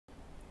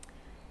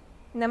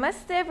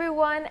Namaste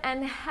everyone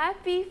and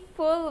happy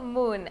full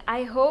moon.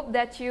 I hope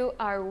that you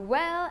are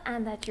well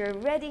and that you're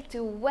ready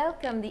to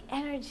welcome the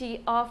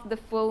energy of the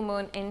full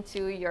moon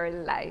into your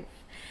life.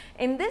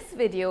 In this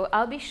video,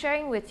 I'll be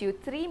sharing with you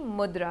 3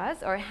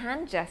 mudras or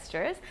hand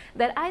gestures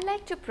that I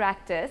like to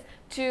practice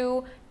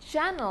to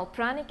channel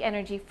pranic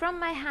energy from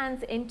my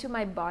hands into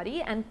my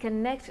body and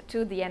connect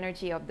to the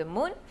energy of the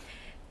moon.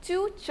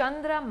 2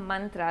 Chandra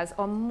mantras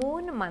or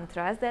moon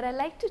mantras that I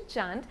like to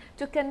chant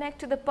to connect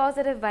to the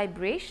positive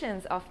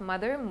vibrations of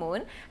Mother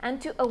Moon and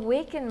to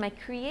awaken my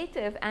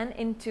creative and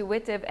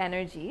intuitive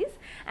energies.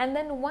 And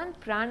then 1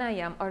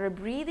 pranayam or a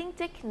breathing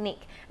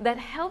technique that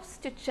helps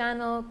to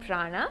channel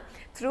prana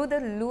through the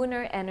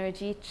lunar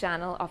energy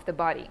channel of the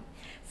body.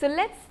 So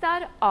let's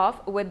start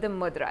off with the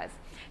mudras.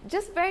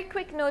 Just very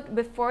quick note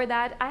before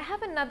that, I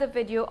have another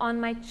video on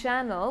my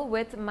channel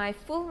with my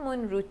full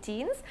moon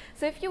routines.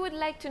 So if you would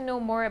like to know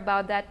more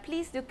about that,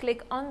 please do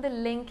click on the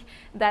link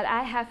that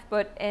I have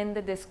put in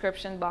the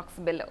description box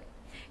below.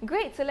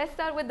 Great, so let's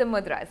start with the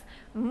mudras.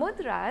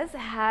 Mudras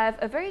have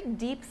a very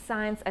deep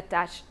science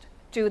attached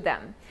to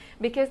them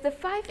because the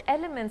 5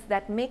 elements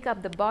that make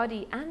up the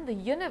body and the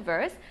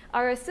universe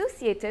are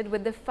associated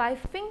with the 5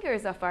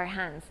 fingers of our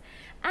hands.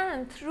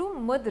 And through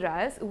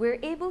mudras, we're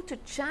able to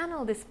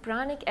channel this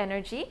pranic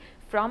energy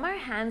from our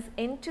hands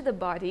into the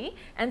body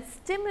and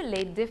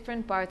stimulate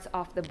different parts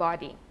of the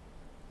body.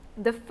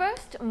 The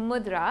first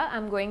mudra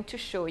I'm going to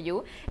show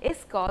you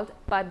is called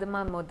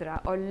PADMA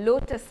mudra or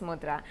Lotus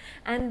mudra,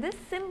 and this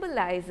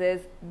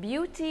symbolizes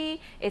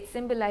beauty, it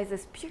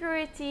symbolizes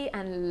purity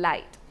and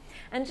light.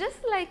 And just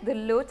like the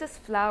lotus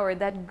flower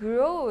that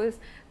grows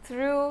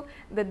through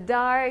the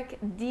dark,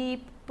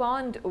 deep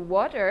pond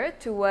water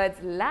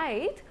towards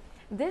light,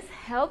 this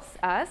helps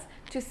us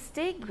to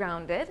stay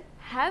grounded,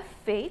 have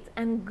faith,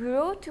 and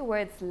grow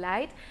towards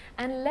light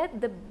and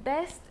let the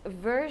best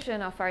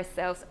version of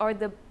ourselves or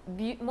the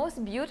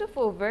most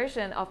beautiful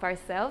version of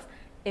ourselves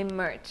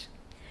emerge.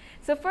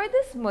 So for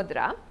this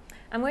mudra,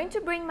 I'm going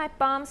to bring my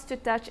palms to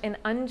touch in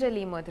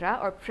Anjali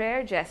mudra or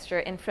prayer gesture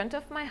in front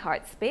of my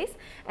heart space,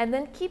 and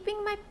then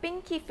keeping my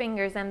pinky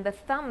fingers and the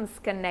thumbs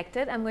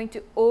connected, I'm going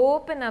to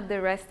open up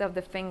the rest of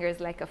the fingers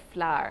like a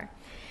flower.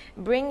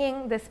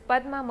 Bringing this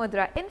Padma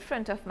mudra in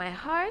front of my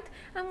heart,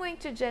 I'm going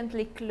to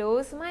gently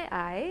close my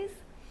eyes.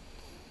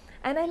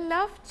 And I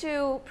love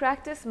to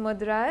practice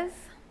mudras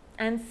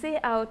and say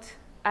out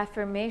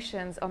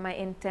affirmations or my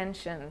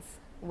intentions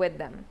with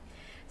them.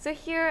 So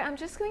here I'm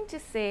just going to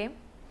say,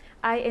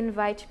 I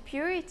invite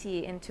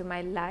purity into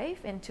my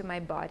life, into my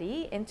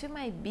body, into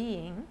my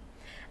being,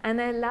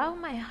 and I allow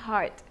my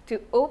heart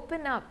to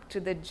open up to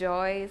the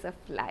joys of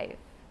life.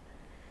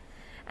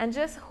 And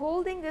just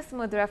holding this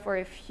mudra for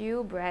a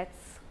few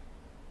breaths,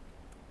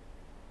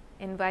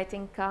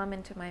 inviting calm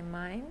into my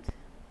mind.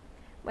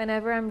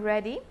 Whenever I'm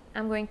ready,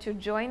 I'm going to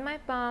join my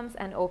palms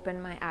and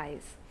open my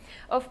eyes.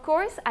 Of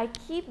course, I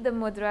keep the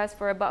mudras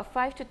for about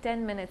 5 to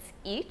 10 minutes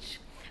each,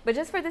 but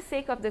just for the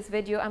sake of this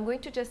video, I'm going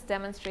to just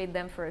demonstrate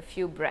them for a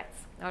few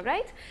breaths, all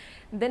right?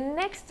 The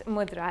next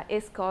mudra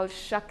is called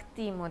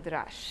Shakti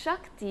mudra.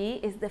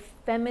 Shakti is the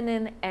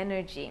feminine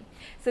energy.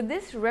 So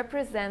this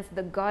represents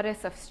the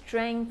goddess of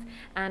strength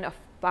and of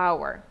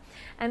power.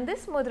 And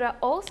this mudra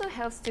also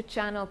helps to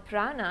channel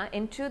prana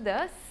into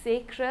the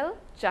sacral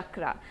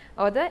chakra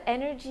or the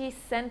energy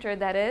center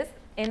that is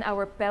in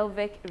our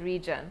pelvic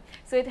region.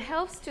 So it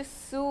helps to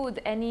soothe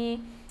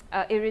any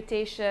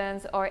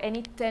irritations or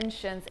any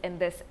tensions in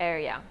this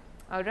area.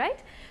 All right?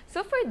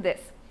 So for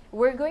this,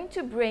 we're going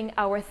to bring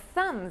our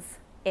thumbs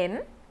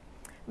in,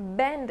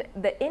 bend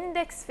the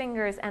index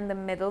fingers and the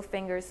middle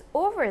fingers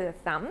over the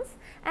thumbs,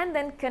 and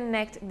then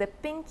connect the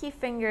pinky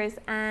fingers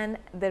and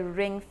the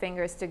ring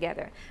fingers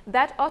together.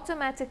 That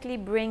automatically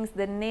brings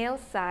the nail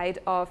side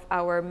of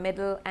our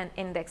middle and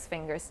index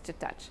fingers to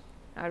touch.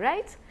 All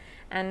right?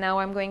 And now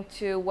I'm going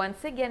to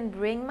once again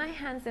bring my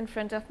hands in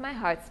front of my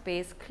heart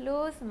space,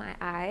 close my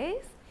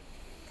eyes,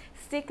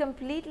 stay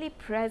completely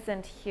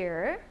present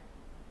here.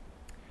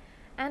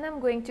 And I'm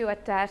going to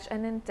attach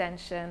an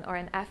intention or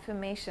an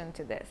affirmation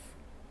to this.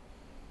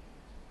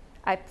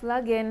 I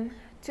plug in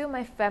to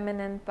my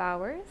feminine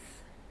powers.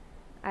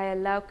 I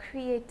allow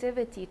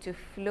creativity to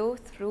flow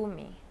through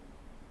me.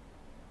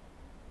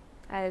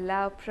 I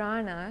allow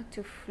prana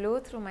to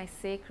flow through my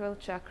sacral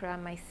chakra,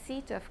 my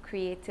seat of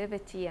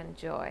creativity and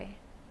joy.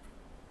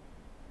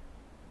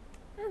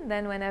 And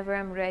then whenever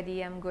I'm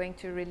ready, I'm going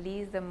to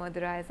release the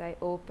mudra as I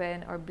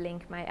open or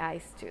blink my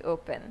eyes to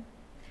open.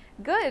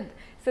 Good.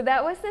 So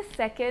that was the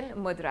second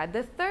mudra.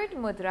 The third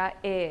mudra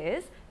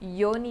is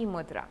YONI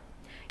mudra.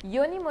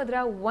 YONI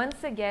mudra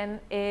once again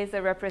is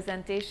a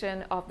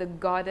representation of the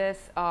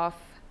goddess of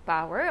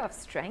power, of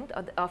strength,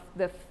 of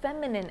the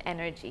feminine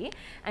energy,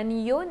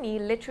 and yoni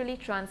literally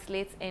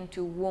translates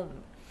into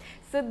womb.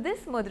 So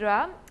this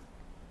mudra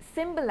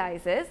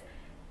symbolizes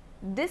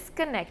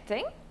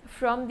disconnecting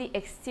from the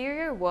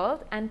exterior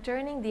world and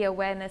turning the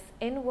awareness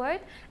inward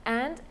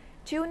and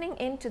tuning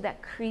into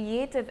that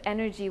creative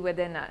energy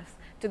within us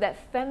to that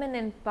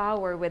feminine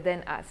power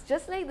within us.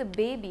 Just like the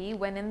baby,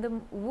 when in the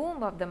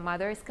womb of the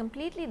mother, is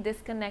completely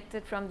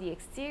disconnected from the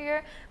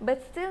exterior,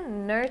 but still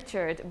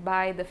nurtured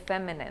by the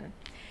feminine.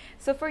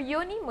 So for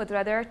Yoni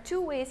Mudra, there are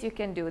two ways you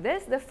can do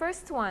this. The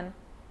first one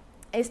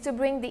is to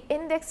bring the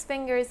index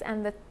fingers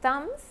and the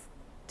thumbs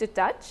to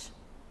touch,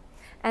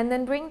 and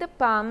then bring the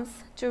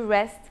palms to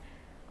rest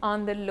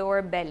on the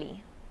lower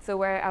belly, so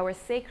where our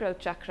sacral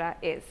chakra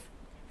is.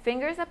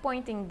 Fingers are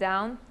pointing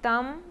down,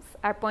 thumbs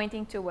are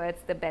pointing towards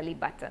the belly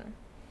button.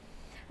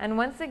 And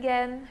once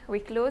again, we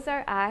close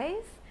our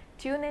eyes,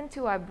 tune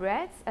into our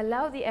breaths,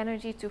 allow the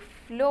energy to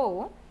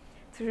flow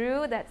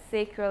through that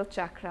sacral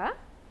chakra,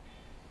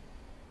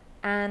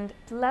 and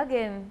plug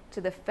in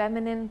to the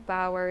feminine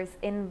powers,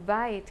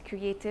 invite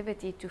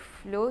creativity to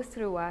flow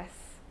through us,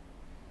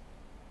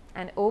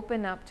 and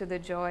open up to the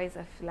joys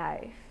of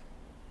life.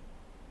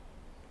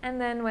 And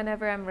then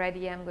whenever I'm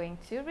ready, I'm going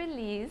to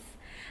release.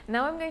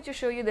 Now I'm going to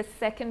show you the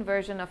second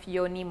version of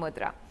Yoni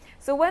Mudra.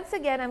 So once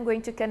again, I'm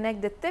going to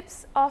connect the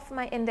tips of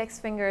my index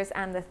fingers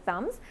and the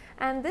thumbs.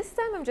 And this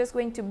time I'm just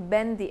going to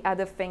bend the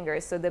other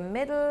fingers. So the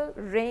middle,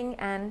 ring,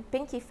 and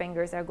pinky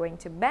fingers are going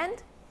to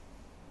bend.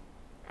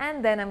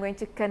 And then I'm going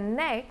to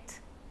connect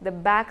the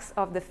backs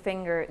of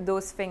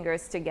those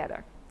fingers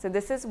together. So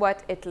this is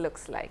what it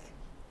looks like.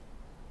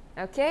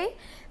 Okay?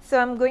 So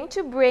I'm going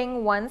to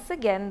bring once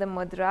again the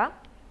mudra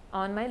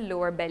on my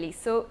lower belly.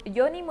 So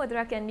Yoni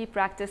Mudra can be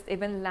practiced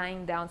even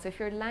lying down. So if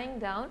you're lying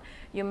down,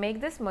 you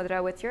make this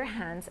mudra with your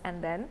hands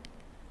and then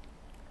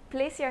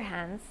place your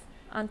hands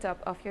on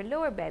top of your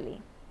lower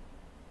belly.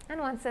 And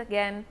once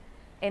again,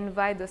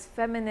 invite those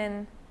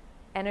feminine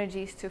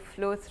energies to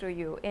flow through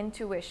you.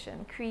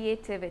 Intuition,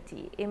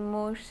 creativity,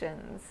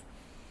 emotions,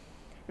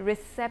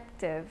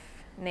 receptive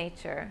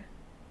nature.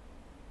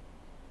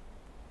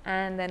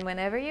 And then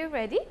whenever you're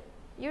ready,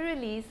 you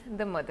release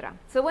the mudra.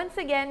 So once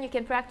again, you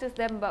can practice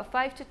them about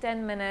 5 to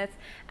 10 minutes.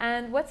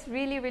 And what's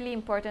really, really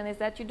important is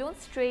that you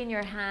don't strain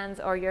your hands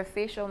or your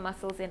facial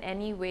muscles in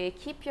any way.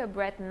 Keep your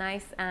breath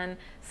nice and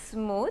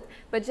smooth,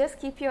 but just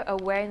keep your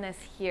awareness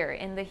here,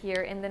 in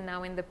the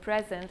now, in the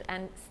present,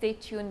 and stay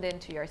tuned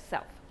into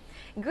yourself.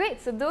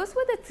 Great, so those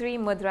were the 3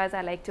 mudras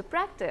I like to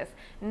practice.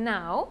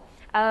 Now,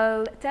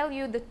 I'll tell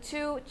you the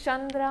 2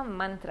 Chandra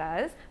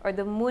mantras, or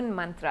the moon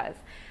mantras.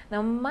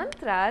 Now,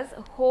 mantras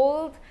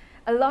hold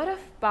a lot of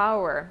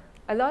power,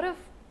 a lot of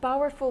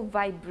powerful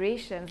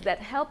vibrations that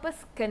help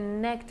us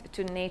connect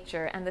to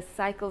nature and the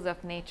cycles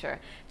of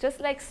nature. Just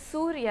like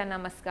Surya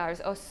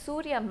Namaskars or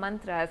Surya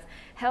mantras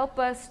help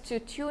us to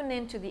tune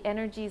into the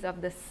energies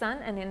of the sun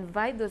and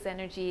invite those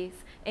energies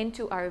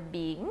into our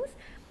beings,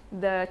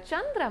 the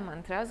Chandra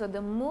mantras or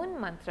the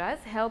moon mantras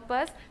help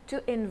us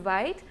to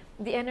invite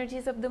the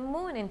energies of the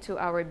moon into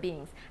our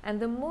beings. And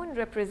the moon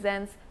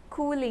represents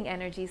cooling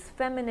energies,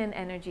 feminine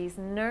energies,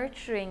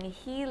 nurturing,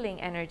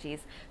 healing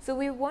energies. So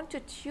we want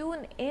to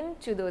tune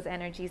into those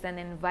energies and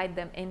invite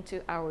them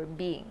into our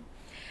being.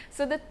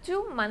 So the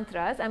 2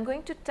 mantras, I'm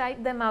going to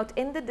type them out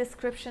in the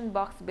description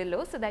box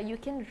below so that you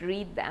can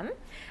read them.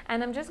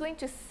 And I'm just going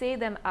to say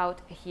them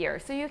out here.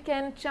 So you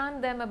can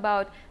chant them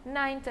about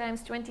 9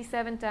 times,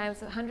 27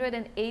 times,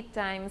 108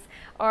 times,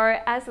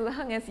 or as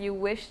long as you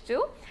wish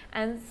to,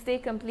 and stay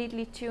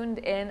completely tuned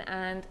in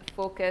and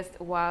focused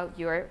while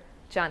you're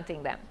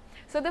chanting them.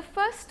 So the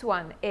first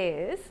one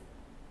is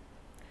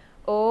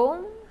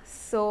Om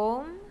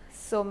Som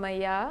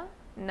Somaya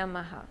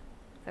Namaha.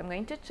 So I'm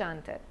going to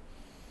chant it.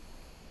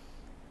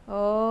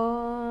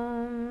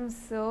 Om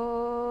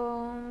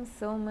Som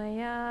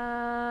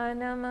Somaya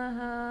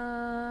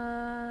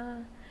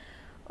Namaha.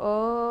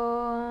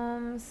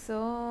 Om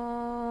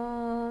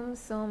Som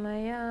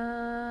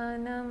Somaya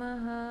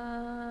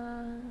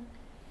Namaha.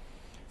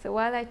 So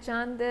while I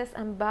chant this,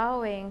 I'm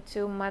bowing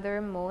to Mother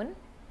Moon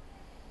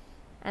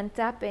and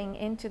tapping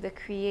into the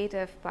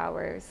creative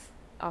powers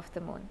of the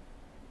moon.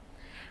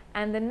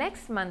 And the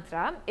next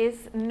mantra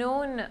is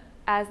known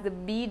as the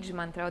Bij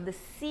mantra, or the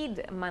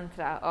seed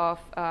mantra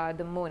of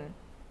the moon.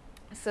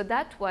 So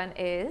that one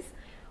is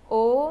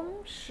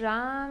Om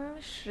SHRAAM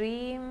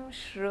SHREEM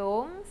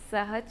SHRAUM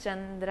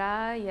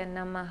CHANDRAYA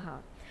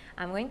NAMAHA.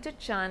 I'm going to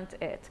chant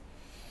it.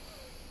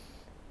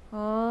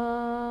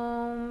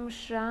 Om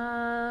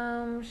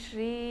SHRAAM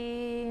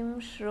SHREEM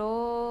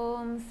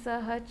SHRAUM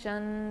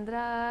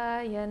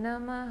CHANDRAYA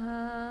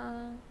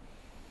NAMAHA.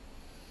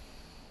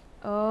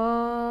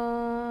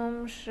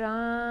 Om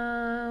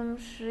SHRAAM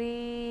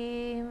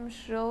SHREEM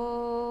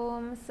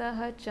SHRAUM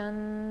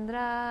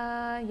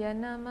CHANDRAYA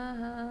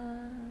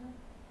NAMAHA.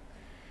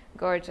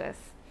 Gorgeous.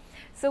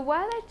 So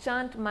while I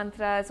chant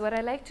mantras, what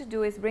I like to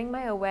do is bring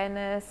my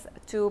awareness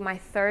to my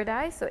third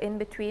eye, so in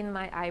between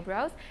my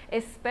eyebrows,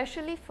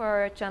 especially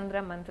for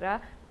Chandra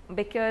mantra,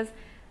 because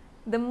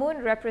the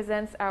moon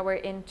represents our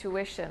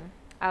intuition,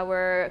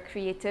 our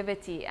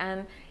creativity,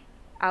 and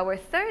our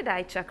third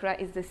eye chakra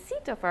is the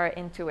seat of our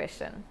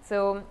intuition.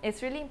 So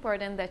it's really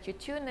important that you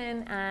tune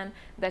in and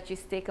that you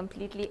stay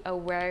completely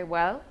aware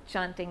while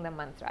chanting the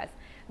mantras.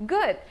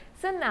 Good.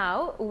 So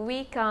now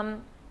we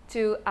come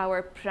to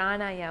our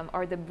pranayam,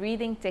 or the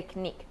breathing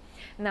technique.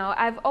 Now,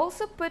 I've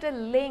also put a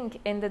link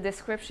in the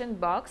description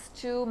box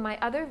to my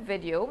other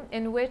video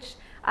in which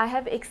I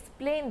have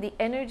explained the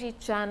energy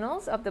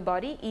channels of the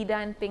body, Ida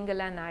and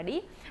Pingala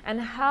Nadi,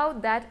 and how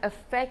that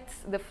affects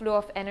the flow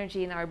of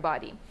energy in our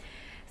body.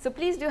 So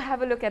please do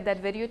have a look at that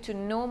video to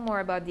know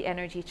more about the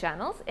energy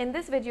channels. In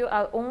this video,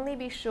 I'll only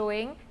be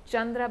showing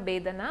Chandra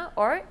Bedana,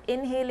 or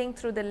inhaling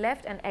through the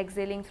left and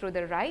exhaling through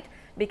the right,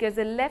 because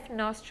the left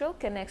nostril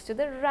connects to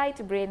the right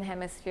brain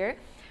hemisphere,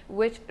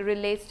 which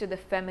relates to the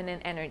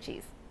feminine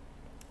energies.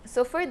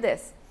 So for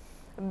this,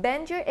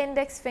 bend your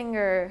index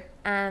finger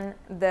and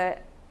the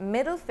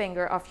middle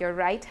finger of your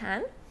right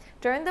hand,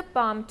 turn the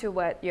palm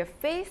toward your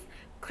face,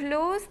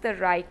 close the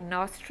right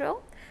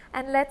nostril,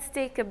 and let's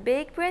take a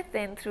big breath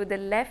in through the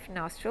left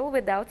nostril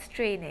without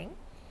straining.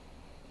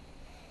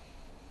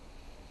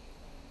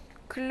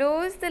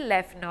 Close the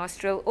left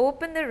nostril,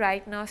 open the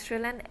right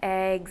nostril and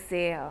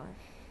exhale.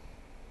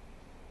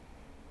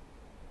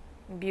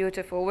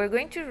 Beautiful. We're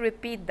going to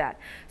repeat that.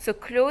 So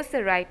close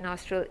the right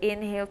nostril,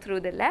 inhale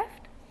through the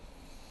left.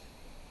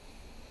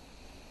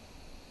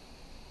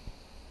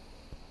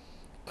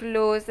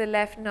 Close the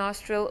left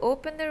nostril,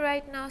 open the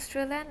right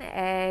nostril and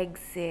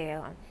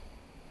exhale.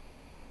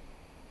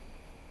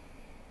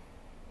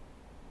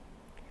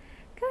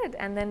 Good,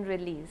 and then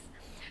release.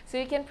 So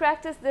you can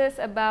practice this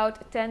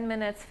about 10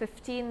 minutes,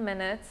 15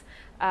 minutes,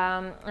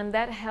 and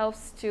that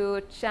helps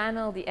to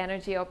channel the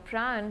energy of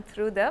prana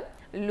through the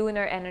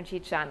lunar energy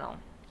channel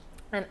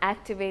and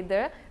activate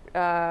the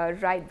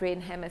right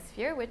brain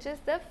hemisphere, which is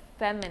the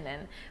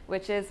feminine,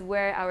 which is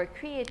where our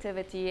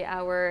creativity,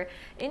 our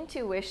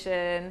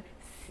intuition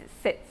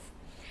sits.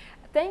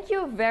 Thank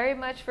you very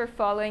much for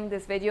following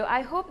this video.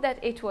 I hope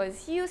that it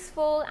was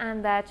useful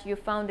and that you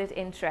found it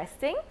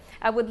interesting.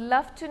 I would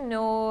love to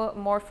know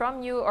more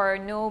from you or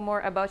know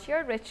more about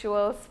your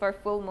rituals for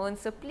full moon.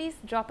 So please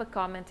drop a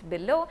comment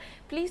below.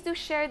 Please do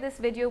share this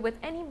video with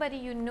anybody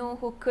you know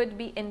who could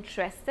be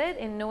interested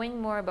in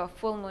knowing more about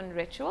full moon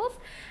rituals.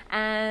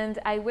 And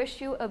I wish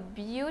you a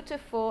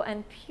beautiful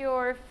and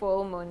pure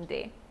full moon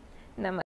day. Namaste.